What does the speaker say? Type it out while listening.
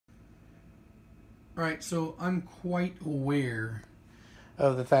Alright, so I'm quite aware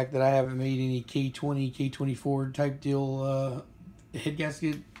of the fact that I haven't made any K20, K24 type deal head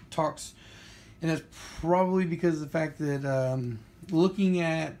gasket talks. And that's probably because of the fact that looking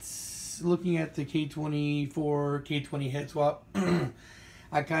at the K24, K20 head swap,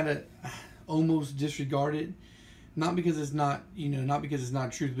 I kind of almost disregard it. Not because it's not, not because it's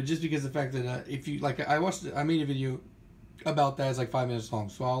not truth, but just because of the fact that if you, like, I made a video about that. It's like 5 minutes long.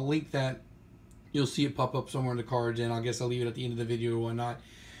 So I'll link that. You'll see it pop up somewhere in the cards, and I guess I'll leave it at the end of the video or whatnot,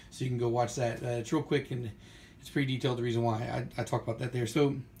 so you can go watch that. It's real quick, and it's pretty detailed, the reason why I talk about that there.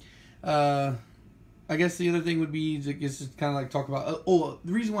 So, I guess the other thing would be to just kind of like talk about,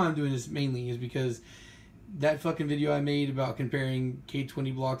 the reason why I'm doing this mainly is because that fucking video I made about comparing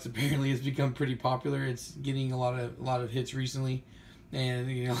K20 blocks apparently has become pretty popular. It's getting a lot of hits recently, and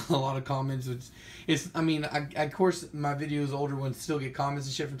a lot of comments. I mean, of course my videos, older ones, still get comments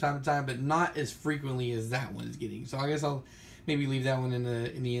and shit from time to time, but not as frequently as that one is getting. So I guess I'll maybe leave that one in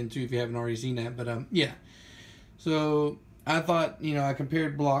the end too if you haven't already seen that. But yeah. So I thought, I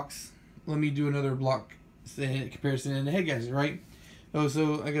compared blocks. Let me do another block comparison in the head gaskets, right? Oh,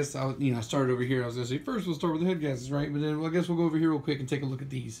 so I guess I started over here. I was gonna say first we'll start with the head gaskets, right? But then I guess we'll go over here real quick and take a look at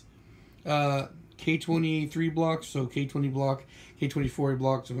these. K23 blocks, so K20 block, K24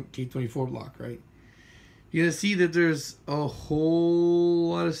 block, so K24 block, right? You're gonna see that there's a whole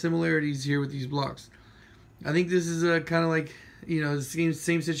lot of similarities here with these blocks. I think this is kind of like, the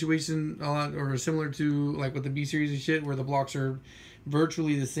same situation a lot, or similar to like with the B series and shit, where the blocks are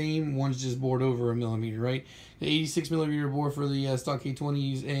virtually the same. One's just bored over a millimeter, right? The 86 millimeter bore for the stock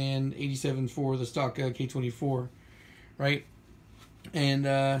K20s and 87 for the stock K24, right?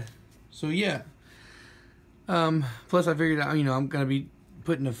 And so yeah. Plus I figured out, I'm gonna be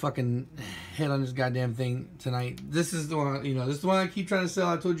putting a fucking head on this goddamn thing tonight. This is the one, this is the one I keep trying to sell.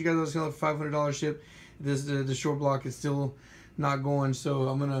 I told you guys I was selling for $500 ship. The short block is still not going, so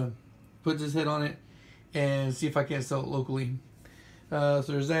I'm gonna put this head on it and see if I can't sell it locally. So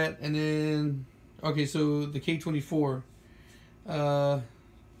there's that, and then okay, so the K24,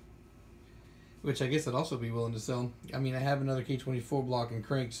 which I guess I'd also be willing to sell. I mean, I have another K24 block and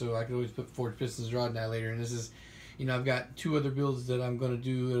crank, so I could always put forged pistons rod in that later. And this is, I've got 2 other builds that I'm going to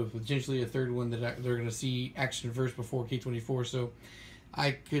do, potentially a third one that they're going to see action first before K24. So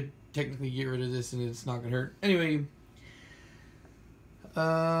I could technically get rid of this and it's not going to hurt. Anyway,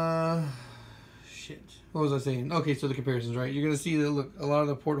 shit. What was I saying? Okay, so the comparisons, right? You're going to see that, look, a lot of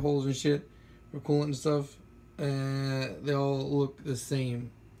the portholes and shit, or coolant and stuff, they all look the same.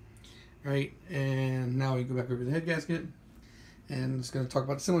 Right, and now we go back over the head gasket, and it's going to talk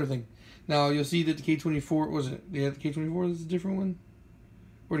about a similar thing. Now you'll see that the K24, was it? Yeah, the K24 is a different one.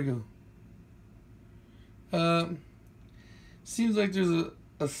 Where'd it go? Seems like there's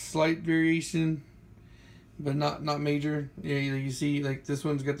a slight variation, but not major. Yeah, you see, like this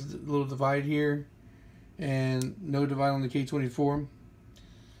one's got the little divide here, and no divide on the K24.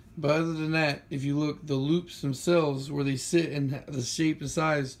 But other than that, if you look, the loops themselves, where they sit and the shape and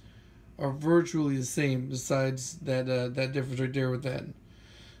size, are virtually the same, besides that that difference right there with that.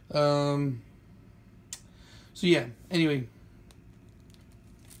 So yeah, anyway.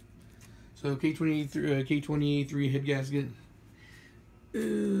 So K23 head gasket.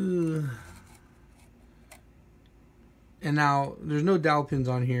 And now there's no dowel pins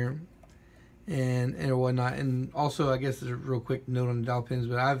on here and whatnot. And also, I guess there's a real quick note on the dowel pins,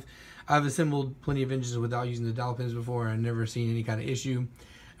 but I've assembled plenty of engines without using the dowel pins before, and I've never seen any kind of issue.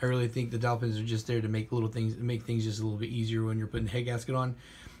 I really think the dowel pins are just there to make things just a little bit easier when you're putting the head gasket on.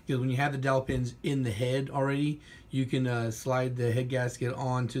 Because when you have the dowel pins in the head already, you can slide the head gasket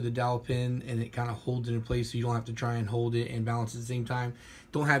onto the dowel pin, and it kind of holds it in place, so you don't have to try and hold it and balance at the same time.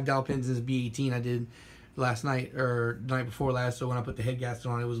 Don't have dowel pins in this B18 I did last night, or the night before last, so when I put the head gasket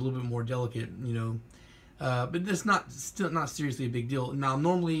on, it was a little bit more delicate, but it's still not seriously a big deal. Now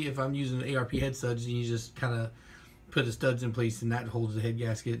normally if I'm using ARP head studs, you just kind of put the studs in place, and that holds the head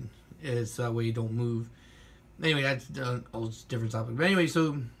gasket, so that way you don't move. Anyway, that's a different topic. But anyway,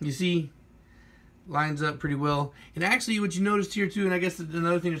 so you see, lines up pretty well. And actually, what you noticed here too, and I guess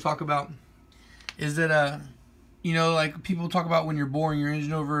another thing to talk about, is that like people talk about when you're boring your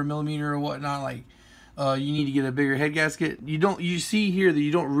engine over a millimeter or whatnot, like you need to get a bigger head gasket. You see here that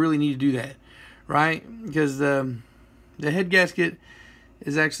you don't really need to do that, right? Because the head gasket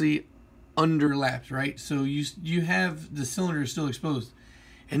is actually underlapped, right? So you have the cylinder still exposed,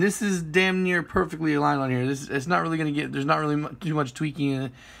 and this is damn near perfectly aligned on here. It's not really going to get, there's not really too much tweaking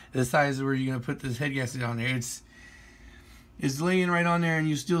in the size where you're going to put this head gasket on there. It's laying right on there, and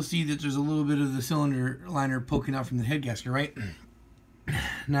you still see that there's a little bit of the cylinder liner poking out from the head gasket, right?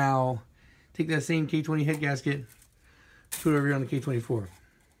 Now take that same K20 head gasket, put it over here on the K24.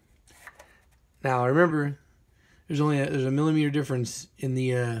 Now remember, there's a millimeter difference in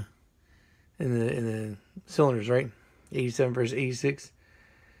the cylinders, right? 87 versus 86.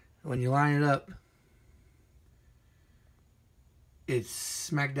 When you line it up, it's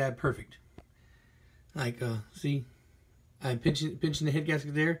smack dab perfect. Like, see, I'm pinching the head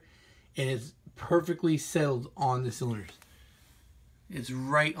gasket there, and it's perfectly settled on the cylinders. It's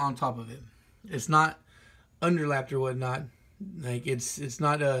right on top of it. It's not underlapped or whatnot. Like, it's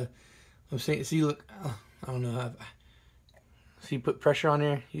not a. I'm saying, see, look, I don't know. See, put pressure on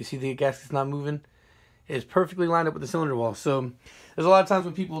there. You see the gasket's not moving. It's perfectly lined up with the cylinder wall. So there's a lot of times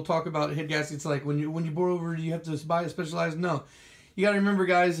when people talk about head gaskets, like when you bore over, do you have to buy a specialized? No. You got to remember,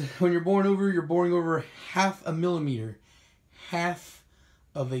 guys, when you're boring over, you're boring over half a millimeter. Half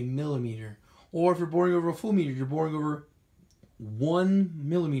of a millimeter. Or if you're boring over a full meter, you're boring over 1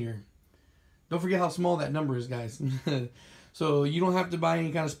 millimeter. Don't forget how small that number is, guys. So you don't have to buy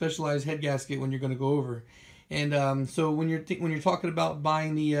any kind of specialized head gasket when you're going to go over. And so when you're talking about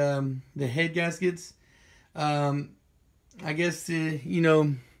buying the head gaskets, I guess you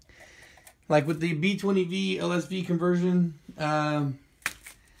know, like with the B20V LSV conversion, I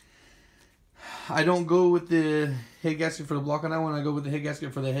don't go with the head gasket for the block on that one. I go with the head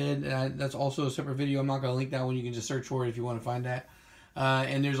gasket for the head. And that's also a separate video. I'm not going to link that one. You can just search for it if you want to find that.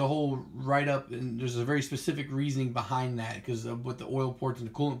 And there's a whole write-up, and there's a very specific reasoning behind that, because with the oil ports and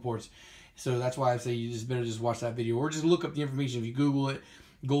the coolant ports. So that's why I say you just better just watch that video, or just look up the information. If you Google it,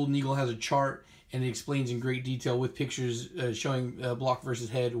 Golden Eagle has a chart, and it explains in great detail with pictures showing block versus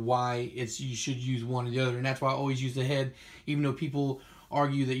head why you should use one or the other. And that's why I always use the head, even though people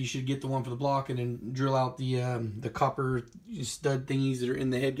argue that you should get the one for the block and then drill out the copper stud thingies that are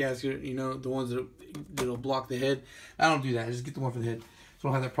in the head gasket, you know, the ones that'll block the head. I don't do that. I just get the one for the head, so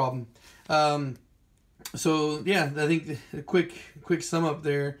I don't have that problem. So yeah, I think the quick sum up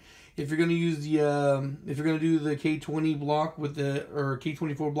there. If you're gonna use if you're gonna do the K20 block with or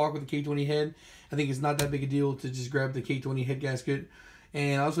K24 block with the K20 head, I think it's not that big a deal to just grab the K20 head gasket.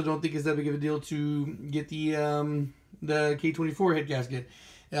 And I also don't think it's that big of a deal to get the K24 head gasket.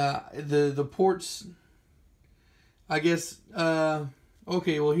 The ports, I guess.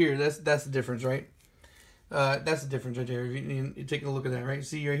 Okay, well here that's the difference, right? That's the difference right there. You're taking a look at that, right?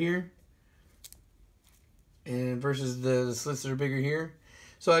 See right here, and versus the slits that are bigger here.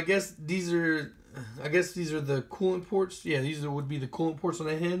 So I guess these are the coolant ports. Yeah, these would be the coolant ports on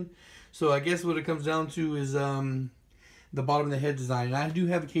the head. So I guess what it comes down to is the bottom of the head design. And I do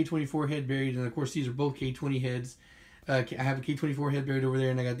have a K24 head buried, and of course these are both K20 heads. I have a K24 head buried over there,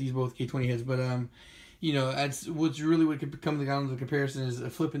 and I got these both K20 heads. But you know, that's what could come down to the comparison is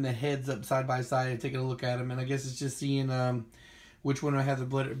flipping the heads up side by side and taking a look at them. And I guess it's just seeing which one I have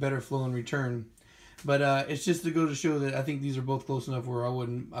the better flow and return. But it's just to go to show that I think these are both close enough where I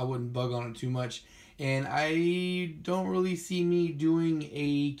wouldn't bug on it too much. And I don't really see me doing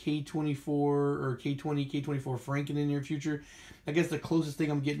a K24 or K20, K24 Frank in the near future. I guess the closest thing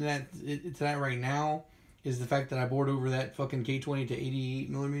I'm getting to that right now is the fact that I bored over that fucking K20 to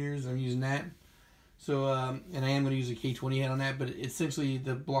 88 millimeters. I'm using that. So, and I am going to use a K20 head on that, but essentially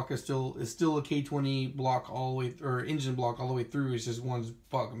the block is still a K20 block all the way, or engine block all the way through. It's just one's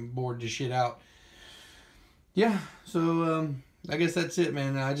fucking bored to shit out. Yeah, so I guess that's it,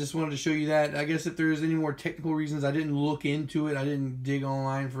 man. I just wanted to show you that. I guess if there's any more technical reasons, I didn't look into it. I didn't dig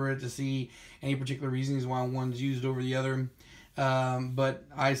online for it to see any particular reasons why one's used over the other. But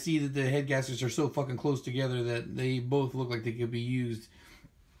I see that the head gaskets are so fucking close together that they both look like they could be used.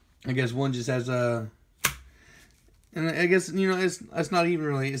 I guess one just has a... And I guess, you know, it's not even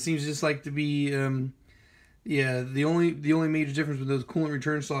really... It seems just like to be... yeah, the only major difference with those coolant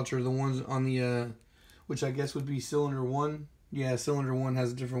return slots are the ones on the... which I guess would be cylinder 1. Yeah, cylinder 1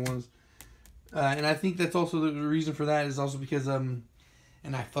 has different ones. And I think that's also the reason for that is also because, and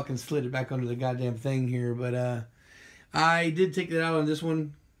I fucking slid it back under the goddamn thing here, but I did take that out on this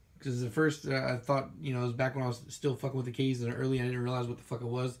one, because at first I thought, you know, it was back when I was still fucking with the Ks and early, I didn't realize what the fuck it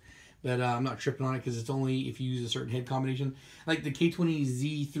was. But I'm not tripping on it because it's only if you use a certain head combination. Like the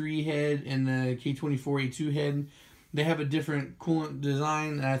K20Z3 head and the K24A2 head, they have a different coolant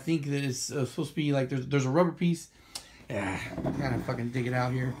design, and I think that it's supposed to be like there's a rubber piece. Yeah, I gotta fucking dig it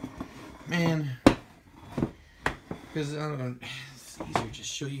out here, man. Because I don't know, it's easier to just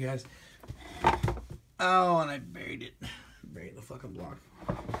show you guys. Oh, and I buried it. Buried the fucking block.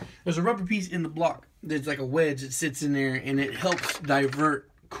 There's a rubber piece in the block. There's like a wedge that sits in there, and it helps divert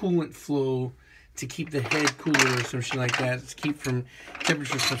coolant flow to keep the head cooler or some shit like that. To keep from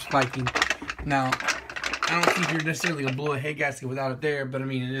temperatures from spiking. Now, I don't think you're necessarily going to blow a head gasket without it there, but I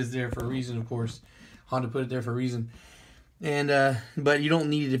mean, it is there for a reason, of course. Honda put it there for a reason. And, but you don't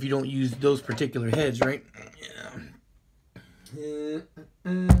need it if you don't use those particular heads, right?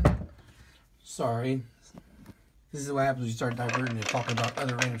 Sorry. This is what happens when you start diverting and talking about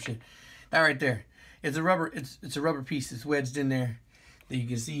other random shit. That right there. It's a rubber, it's a rubber piece that's wedged in there that you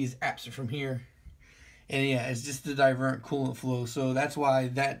can see is absent from here. And yeah, it's just to divert coolant flow. So that's why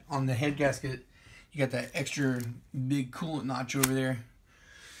that on the head gasket, you got that extra big coolant notch over there.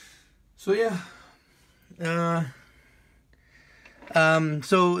 So yeah.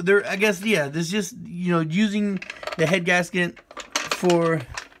 So there, I guess, yeah, this just, you know, using the head gasket for,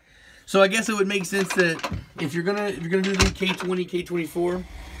 so I guess it would make sense that if you're gonna do the K20 K24,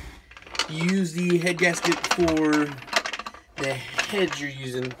 use the head gasket for the heads you're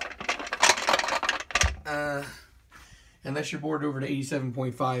using. Unless you're bored over to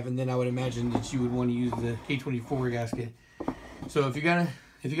 87.5, and then I would imagine that you would want to use the K24 gasket. So if you got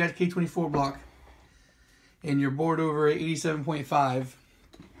a K24 block and you're bored over at 87.5,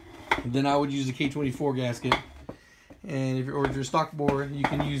 then I would use the K24 gasket. And if you're stock bore, you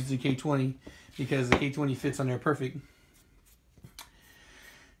can use the K20 because the K20 fits on there perfect.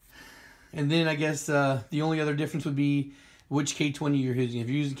 And then I guess the only other difference would be which K20 you're using. If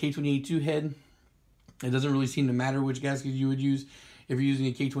you're using K20A2 head, it doesn't really seem to matter which gasket you would use. If you're using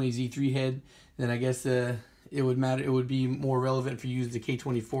a K20Z3 head, then I guess it would matter. It would be more relevant for you to use the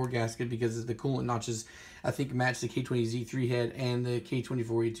K24 gasket because the coolant notches, I think, match the K20Z3 head and the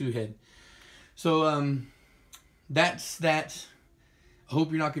K24A2 head. So that's that. I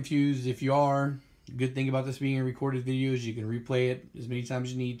hope you're not confused. If you are, good thing about this being a recorded video is you can replay it as many times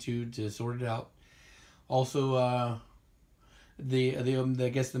as you need to sort it out. Also, I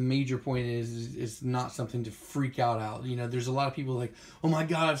guess the major point is it's not something to freak out. You know, there's a lot of people like, oh my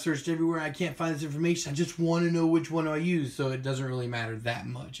God, I've searched everywhere. I can't find this information. I just want to know which one I use. So it doesn't really matter that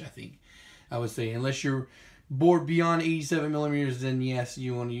much, I think. I would say, unless you're bored beyond 87 millimeters, then yes,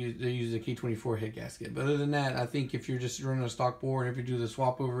 you want to use the K24 head gasket. But other than that, I think if you're just running a stock bore and if you do the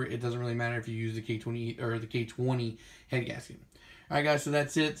swap over, it doesn't really matter if you use the K20 or the K20 head gasket. All right, guys, so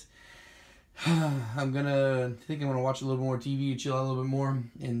that's it. I'm gonna watch a little more TV, chill out a little bit more,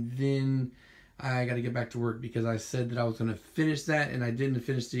 and then I gotta get back to work because I said that I was gonna finish that and I didn't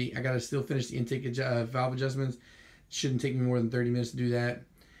finish I gotta still finish the intake valve adjustments. Shouldn't take me more than 30 minutes to do that,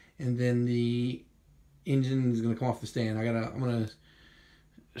 and then the engine is gonna come off the stand. I'm gonna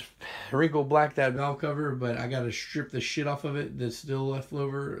wrinkle black that valve cover, but I gotta strip the shit off of it that's still left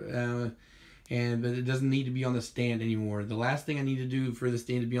over. But it doesn't need to be on the stand anymore. The last thing I need to do for the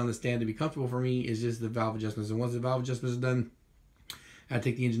stand to be on the stand to be comfortable for me is just the valve adjustments. And once the valve adjustments are done, I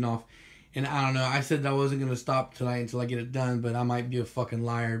take the engine off. And I don't know, I said that I wasn't going to stop tonight until I get it done, but I might be a fucking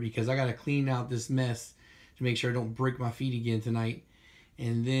liar because I got to clean out this mess to make sure I don't break my feet again tonight.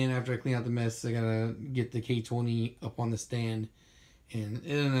 And then after I clean out the mess, I got to get the K20 up on the stand.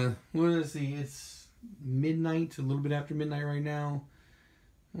 And let's see, it's midnight, a little bit after midnight right now.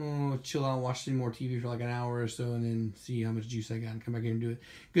 Oh, chill out, watch some more TV for like an hour or so, and then see how much juice I got and come back here and do it.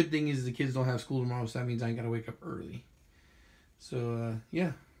 Good thing is the kids don't have school tomorrow, so that means I ain't got to wake up early. So,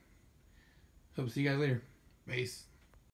 yeah. Hope to see you guys later. Peace.